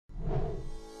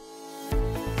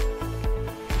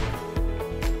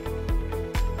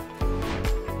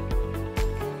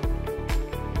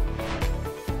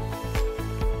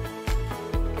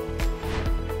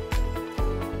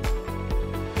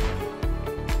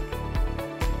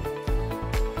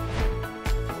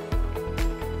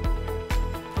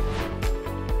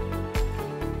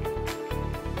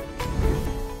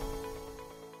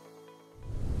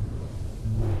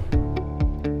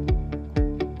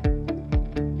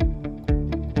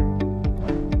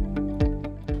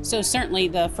So certainly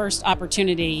the first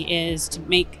opportunity is to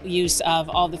make use of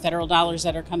all the federal dollars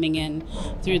that are coming in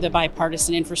through the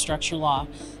bipartisan infrastructure law.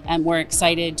 And we're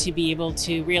excited to be able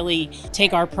to really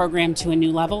take our program to a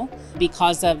new level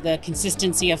because of the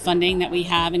consistency of funding that we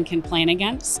have and can plan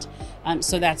against.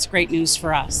 So that's great news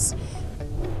for us.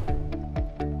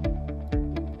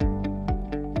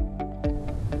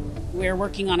 We're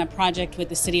working on a project with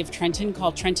the City of Trenton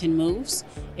called Trenton Moves.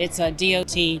 It's a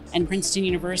DOT and Princeton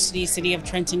University City of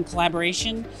Trenton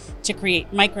collaboration to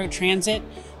create microtransit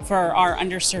for our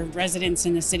underserved residents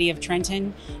in the City of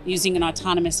Trenton using an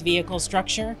autonomous vehicle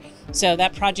structure. So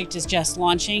that project is just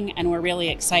launching, and we're really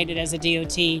excited as a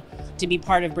DOT to be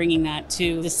part of bringing that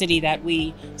to the city that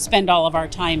we spend all of our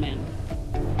time in.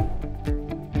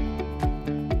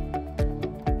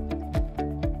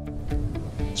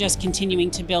 Just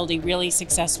continuing to build a really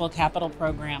successful capital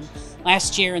program.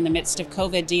 Last year, in the midst of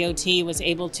COVID, DOT was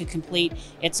able to complete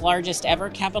its largest ever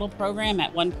capital program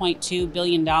at $1.2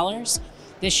 billion.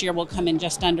 This year will come in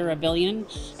just under $1 billion,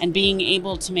 and being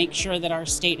able to make sure that our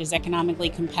state is economically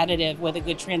competitive with a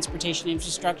good transportation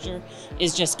infrastructure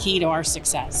is just key to our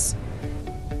success.